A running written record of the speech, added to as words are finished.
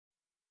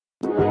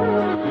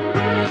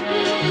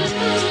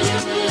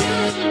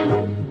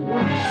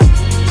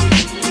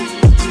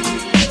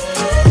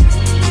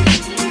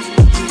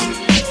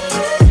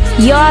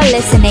You're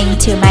listening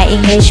to my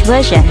English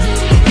version.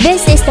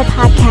 This is the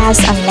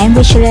podcast on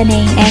language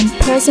learning and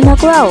personal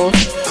growth.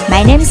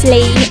 My name's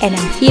Lee and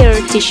I'm here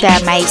to share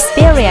my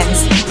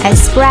experience and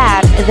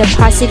spread the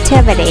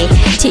positivity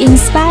to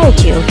inspire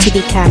you to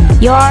become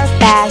your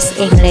best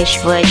English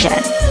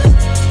version.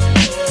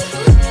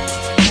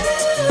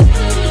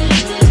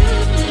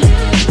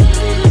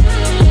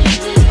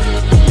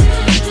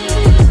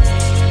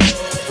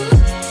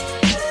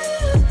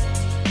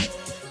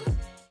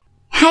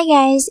 Hi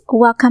guys,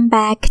 welcome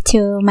back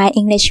to my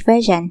English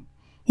version.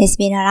 It's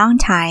been a long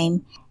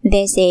time.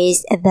 This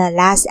is the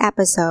last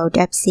episode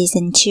of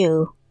season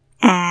 2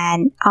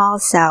 and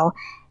also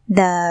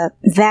the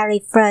very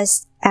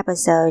first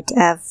episode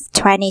of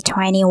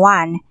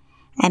 2021.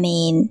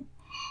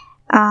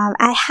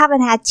 I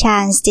haven't had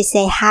chance to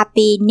say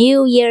Happy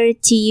New Year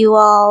to you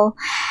all.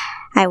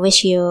 I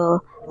wish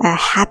you a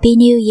Happy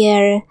New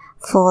Year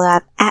full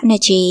of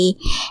energy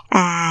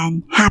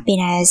and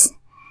happiness.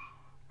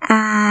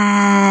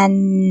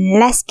 And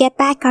let's get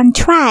back on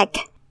track.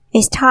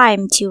 It's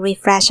time to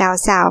refresh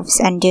ourselves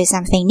and do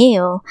something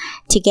new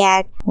to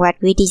get what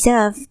we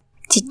deserve,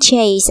 to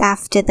chase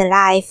after the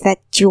life that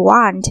you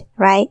want,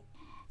 right?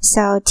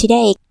 So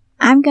today,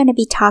 I'm going to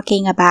be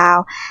talking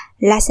about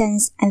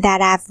lessons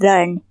that I've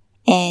learned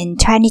in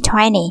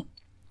 2020.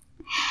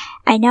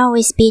 I know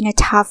it's been a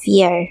tough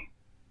year.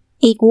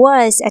 It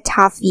was a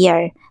tough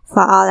year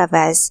for all of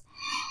us.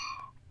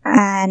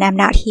 And I'm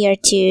not here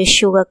to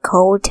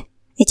sugarcoat.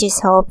 I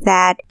just hope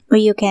that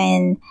you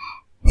can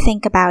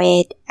think about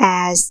it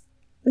as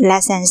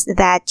lessons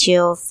that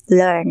you've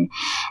learned.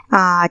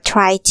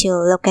 Try to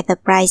look at the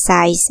bright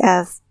sides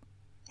of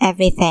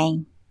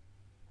everything.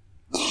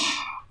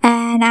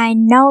 And I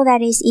know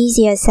that it's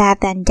easier said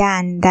than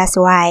done. That's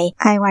why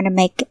I want to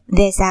make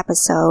this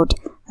episode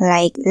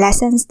like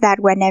lessons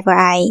that whenever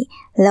I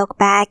look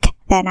back,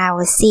 then I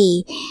will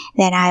see,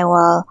 then I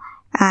will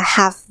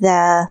have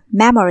the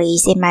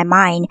memories in my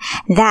mind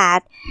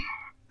that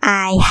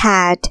I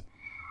had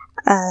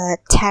a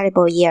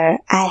terrible year.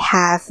 I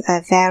have a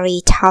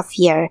very tough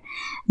year.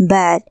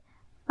 But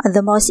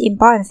the most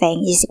important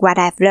thing is what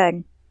I've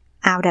learned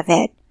out of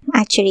it.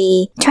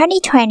 Actually,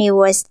 2020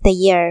 was the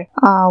year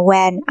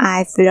when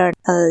I've learned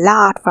a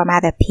lot from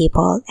other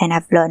people. And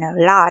I've learned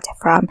a lot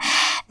from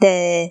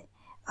the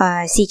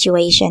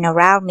situation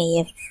around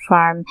me,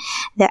 from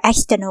the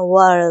external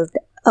world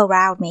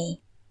around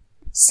me.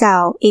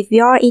 So, if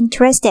you're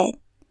interested,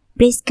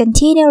 please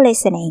continue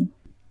listening.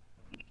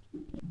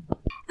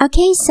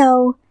 Okay,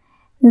 so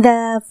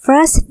the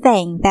first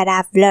thing that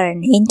I've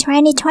learned in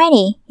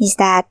 2020 is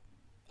that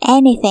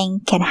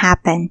anything can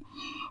happen.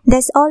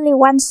 There's only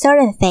one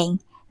certain thing,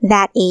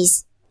 that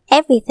is,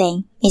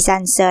 everything is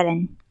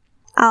uncertain.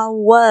 Our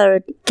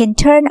world can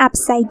turn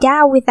upside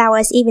down without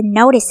us even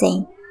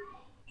noticing.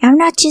 I'm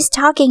not just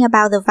talking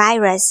about the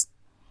virus.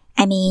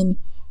 If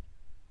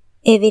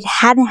it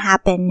hadn't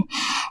happened,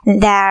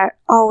 there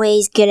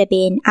always could have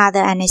been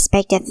other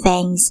unexpected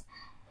things.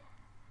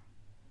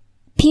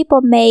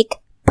 People make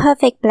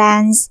perfect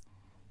plans,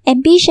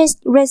 ambitious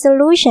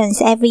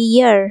resolutions every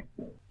year.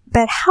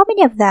 But how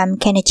many of them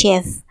can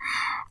achieve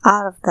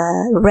all of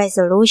the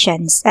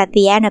resolutions at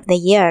the end of the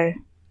year?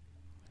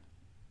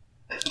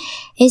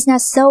 It's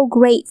not so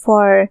great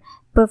for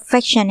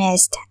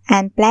perfectionists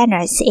and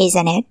planners,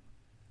 isn't it?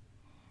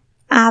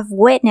 I've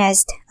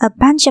witnessed a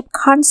bunch of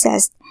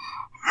concerts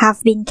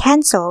have been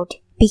cancelled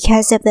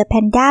because of the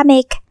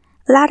pandemic.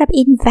 A lot of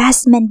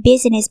investment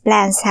business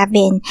plans have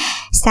been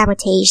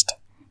sabotaged.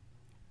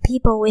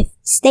 People with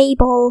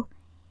stable,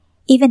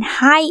 even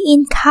high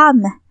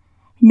income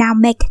now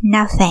make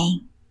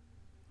nothing.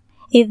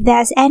 If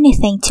there's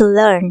anything to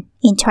learn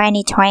in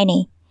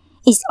 2020,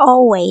 it's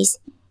always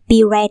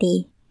be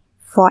ready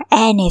for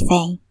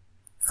anything,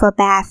 for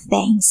bad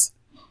things.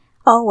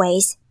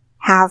 Always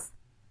have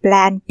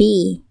plan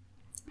B.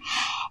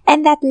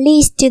 And that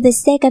leads to the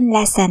second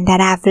lesson that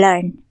I've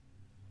learned.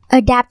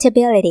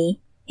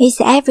 Adaptability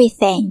is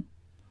everything.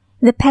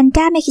 The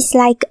pandemic is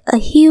like a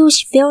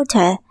huge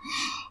filter.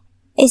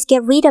 It's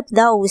get rid of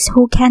those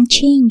who can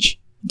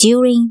change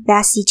during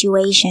that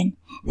situation,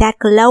 that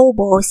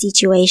global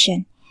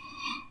situation.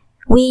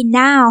 We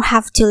now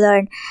have to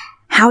learn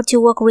how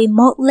to work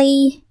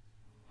remotely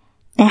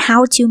and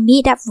how to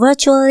meet up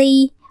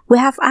virtually. We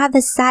have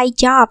other side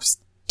jobs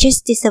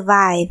just to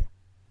survive.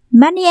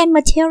 Money and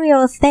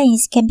material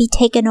things can be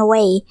taken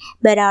away,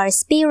 but our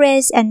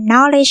spirits and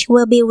knowledge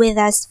will be with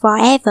us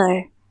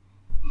forever.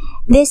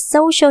 This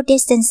social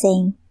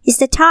distancing is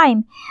the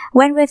time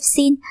when we've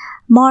seen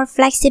more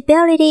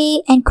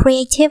flexibility and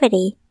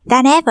creativity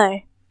than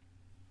ever.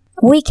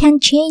 We can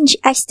change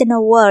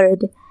external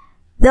world.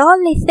 The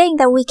only thing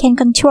that we can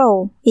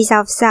control is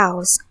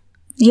ourselves.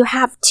 You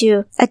have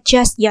to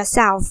adjust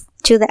yourself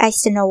to the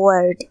external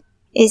world.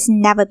 It's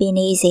never been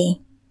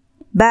easy.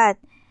 But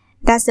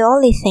that's the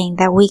only thing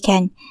that we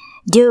can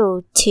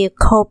do to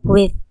cope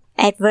with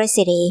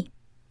adversity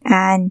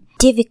and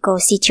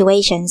difficult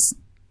situations.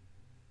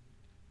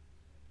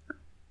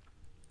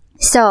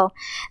 So,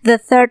 the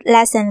third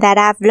lesson that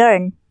I've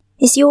learned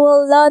is you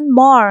will learn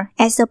more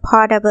as a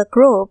part of a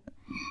group.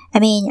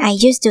 I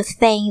used to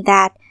think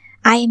that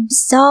I am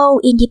so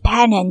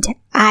independent.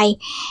 I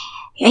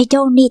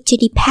don't need to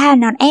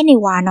depend on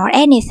anyone or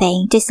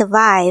anything to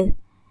survive.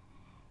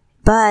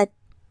 But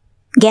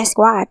guess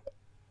what?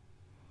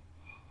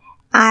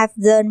 I've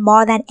learned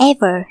more than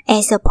ever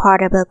as a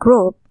part of a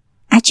group.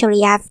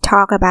 Actually, I've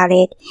talked about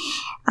it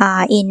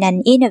in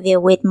an interview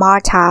with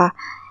Martha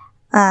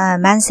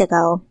months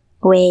ago.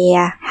 We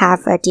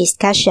have a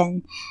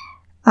discussion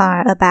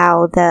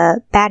about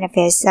the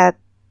benefits of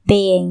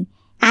being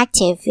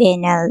active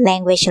in a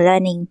language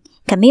learning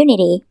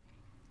community.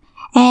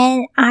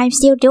 And I'm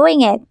still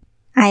doing it.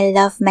 I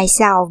love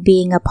myself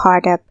being a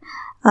part of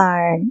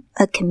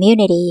a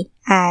community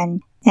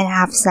and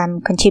have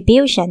some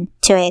contribution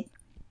to it.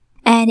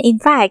 And in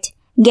fact,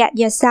 get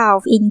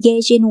yourself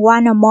engaged in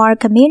one or more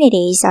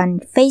communities on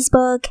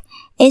Facebook,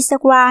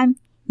 Instagram,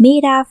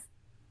 Meetup,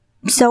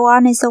 so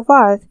on and so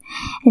forth.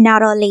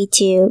 Not only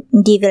to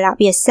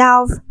develop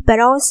yourself, but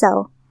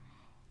also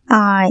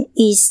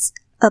is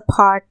a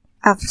part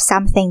of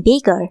something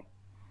bigger.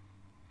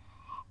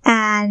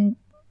 And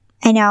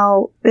I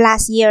know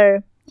last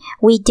year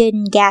we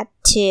didn't get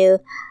to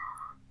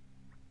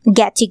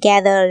get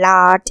together a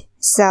lot,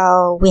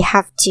 so we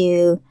have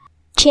to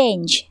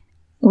change.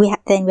 We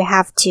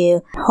have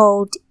to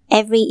hold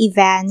every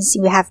event.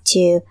 We have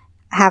to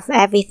have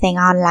everything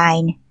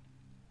online.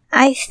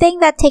 I think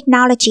that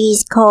technology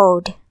is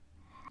cold.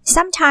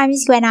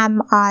 Sometimes when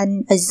I'm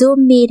on a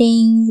Zoom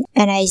meeting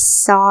and I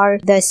saw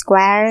the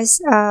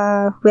squares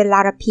with a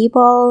lot of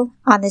people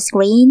on the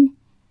screen,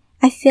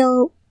 I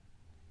feel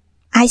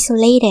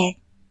isolated.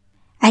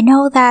 I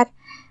know that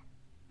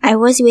I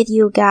was with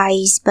you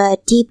guys,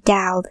 but deep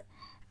down,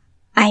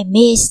 I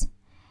miss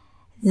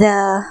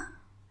the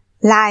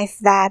life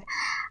that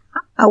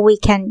we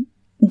can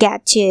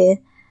get to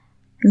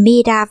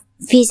meet up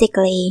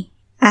physically,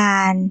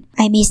 and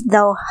I miss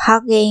those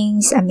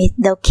huggings, I miss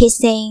those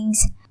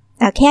kissings.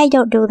 Okay, I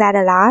don't do that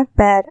a lot,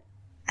 but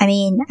I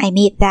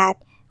miss that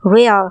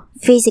real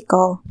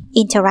physical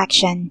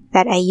interaction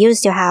that I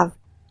used to have.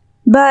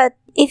 But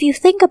if you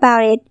think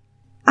about it,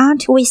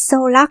 aren't we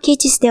so lucky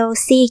to still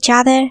see each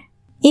other?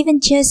 Even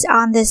just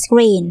on the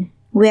screen,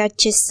 we are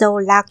just so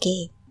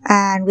lucky.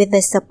 And with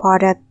the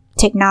support of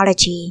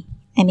technology,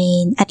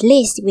 at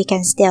least we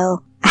can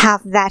still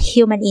have that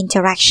human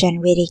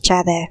interaction with each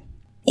other.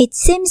 It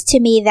seems to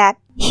me that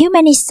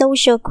human is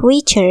social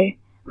creature.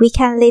 We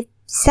can live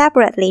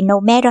separately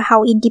no matter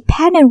how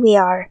independent we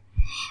are.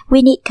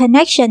 We need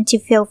connection to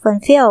feel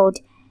fulfilled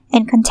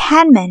and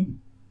contentment.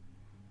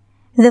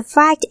 The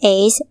fact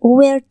is,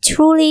 we're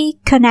truly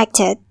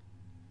connected.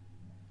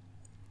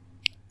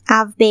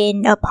 I've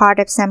been a part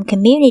of some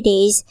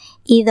communities,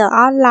 either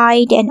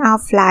online and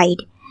offline,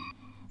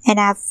 and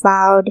I've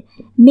found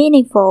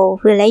meaningful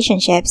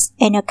relationships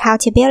and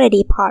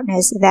accountability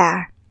partners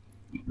there.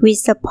 We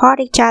support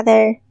each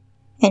other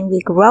and we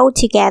grow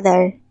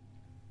together,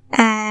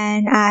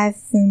 and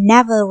I've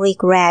never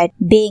regretted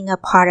being a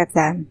part of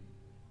them.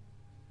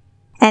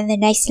 And the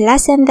next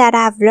lesson that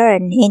I've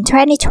learned in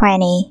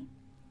 2020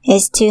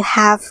 is to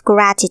have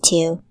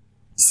gratitude.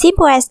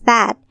 Simple as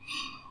that.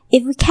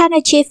 If we can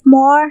achieve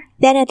more,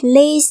 then at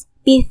least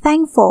be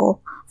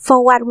thankful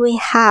for what we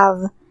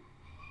have.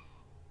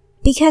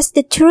 Because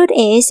the truth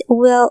is,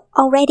 we're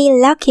already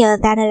luckier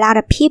than a lot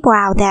of people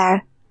out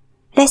there.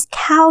 Let's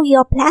count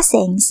your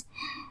blessings.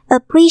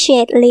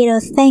 Appreciate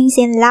little things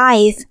in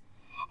life.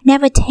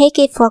 Never take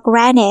it for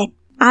granted.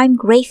 I'm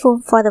grateful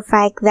for the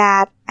fact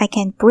that I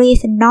can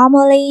breathe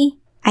normally,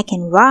 I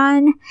can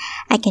run,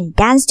 I can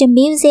dance to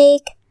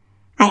music,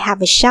 I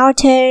have a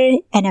shelter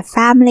and a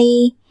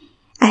family.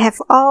 I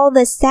have all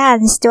the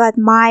sense to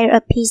admire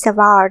a piece of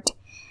art,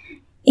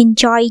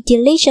 enjoy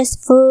delicious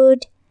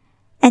food,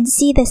 and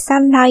see the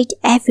sunlight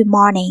every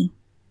morning.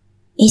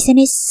 Isn't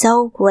it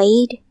so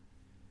great?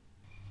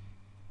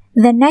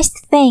 The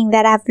next thing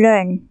that I've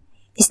learned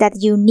is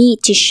that you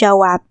need to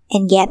show up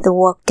and get the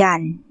work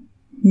done,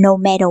 no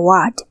matter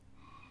what.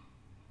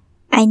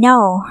 I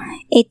know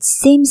it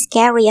seems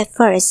scary at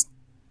first,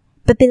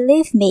 but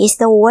believe me, it's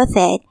so worth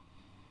it.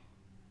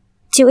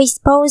 To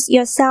expose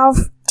yourself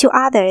to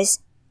others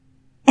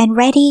and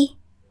ready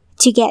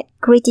to get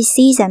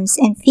criticisms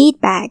and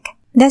feedback.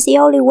 That's the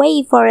only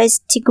way for us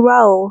to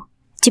grow.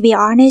 To be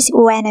honest,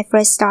 when I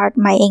first started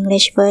my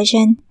English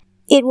version,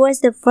 it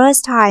was the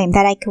first time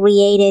that I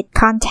created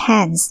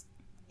contents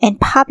and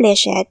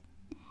published it.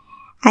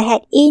 I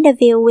had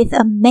interviewed with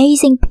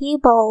amazing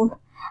people.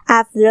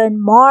 I've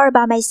learned more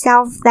about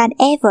myself than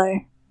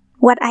ever.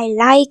 What I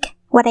like,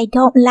 what I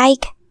don't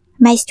like,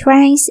 my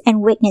strengths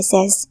and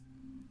weaknesses.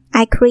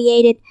 I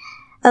created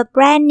a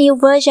brand new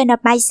version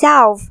of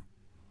myself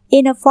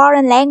in a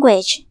foreign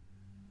language.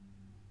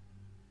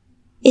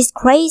 It's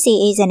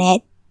crazy, isn't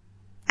it?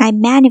 I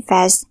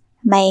manifest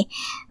my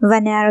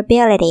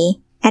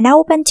vulnerability and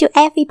open to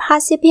every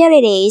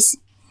possibilities.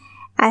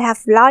 I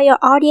have loyal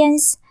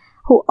audience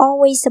who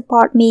always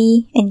support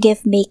me and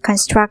give me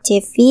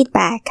constructive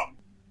feedback.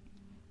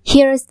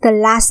 Here's the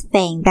last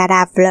thing that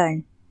I've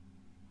learned.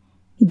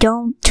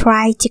 Don't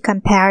try to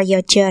compare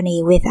your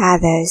journey with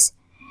others.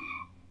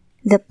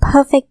 The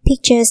perfect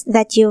pictures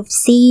that you've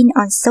seen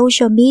on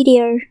social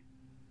media,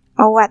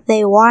 or what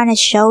they want to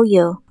show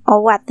you,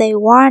 or what they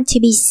want to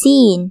be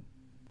seen.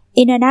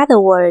 In another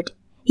word,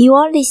 you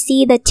only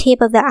see the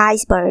tip of the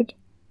iceberg.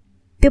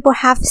 People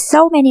have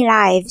so many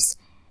lives: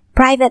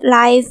 private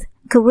life,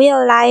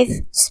 career life,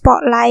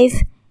 sport life,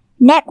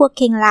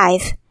 networking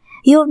life.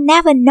 You'll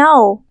never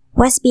know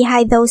what's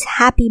behind those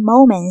happy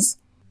moments,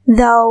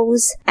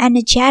 those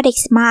energetic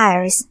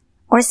smiles,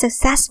 or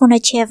successful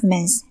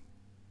achievements.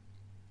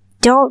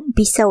 Don't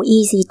be so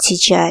easy to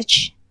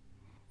judge.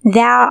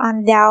 They're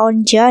on their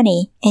own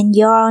journey and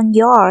you're on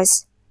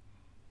yours.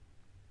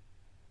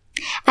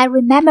 I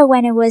remember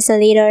when I was a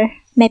little,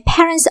 my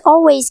parents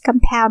always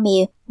compare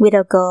me with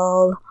a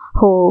girl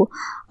who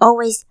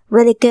always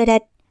really good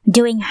at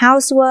doing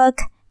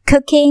housework,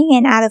 cooking,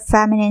 and other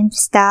feminine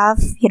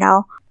stuff,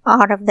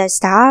 all of the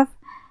stuff,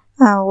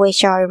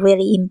 which are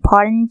really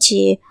important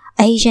to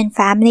Asian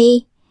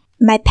family.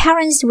 My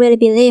parents really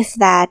believe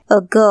that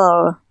a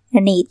girl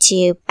need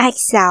to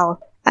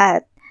excel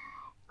at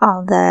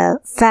all the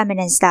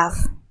feminine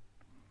stuff.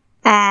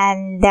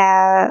 And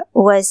there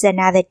was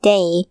another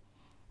day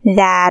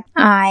that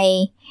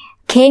I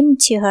came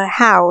to her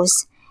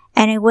house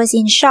and I was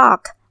in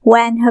shock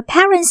when her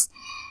parents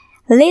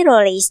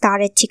literally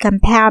started to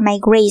compare my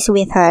grades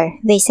with her.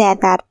 They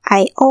said that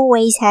I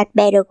always had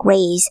better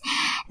grades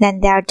than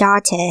their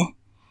daughter.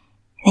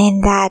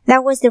 And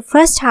that was the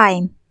first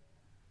time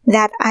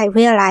that I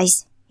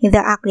realized the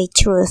ugly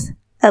truth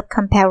of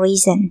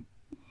comparison.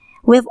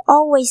 We've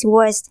always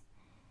worse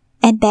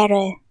and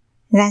better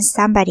than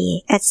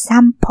somebody at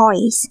some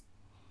points.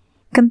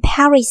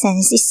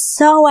 Comparisons is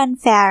so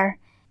unfair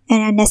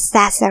and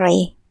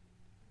unnecessary.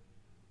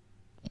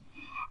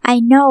 I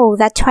know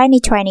that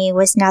 2020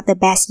 was not the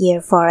best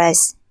year for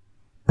us,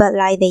 but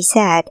like they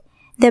said,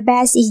 the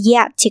best is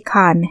yet to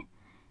come.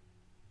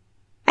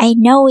 I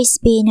know it's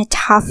been a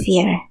tough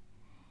year,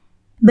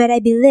 but I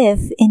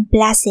believe in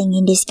blessing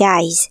in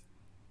disguise.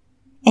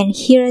 And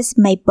here's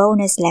my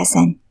bonus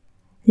lesson.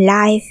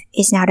 Life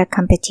is not a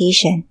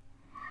competition.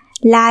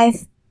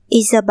 Life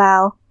is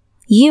about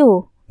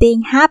you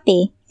being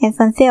happy and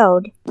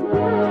fulfilled.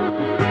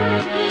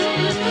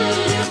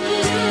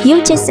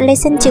 You just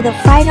listened to the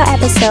final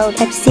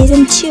episode of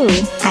Season 2.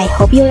 I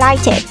hope you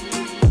liked it.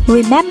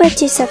 Remember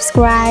to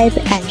subscribe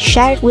and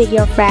share it with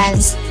your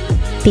friends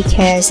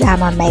because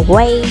I'm on my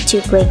way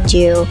to bring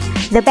you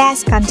the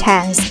best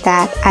contents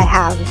that I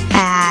have,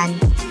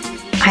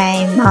 and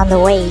I'm on the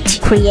way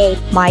to create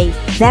my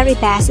very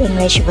best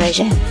English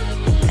version.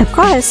 Of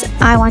course,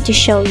 I want to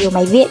show you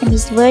my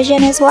Vietnamese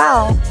version as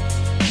well,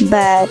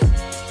 but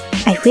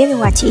I really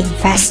want to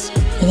invest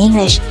in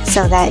English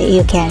so that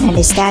you can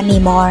understand me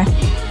more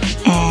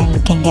and we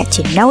can get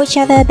to know each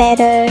other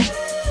better.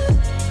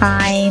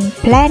 I'm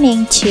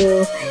planning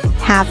to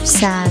have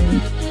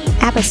some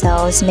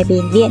episodes maybe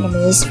in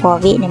Vietnamese for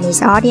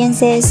Vietnamese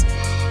audiences.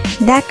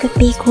 That could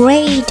be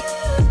great.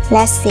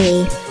 Let's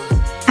see.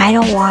 I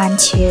don't want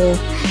to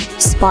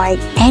spoil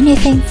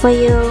anything for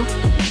you,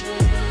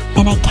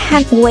 and I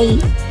can't wait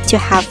to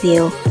have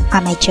you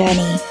on my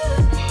journey.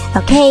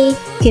 Okay,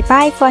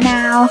 goodbye for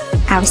now.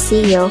 I'll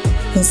see you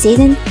in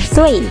Season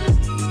 3.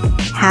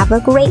 Have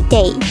a great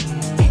day.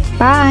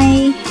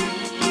 Bye.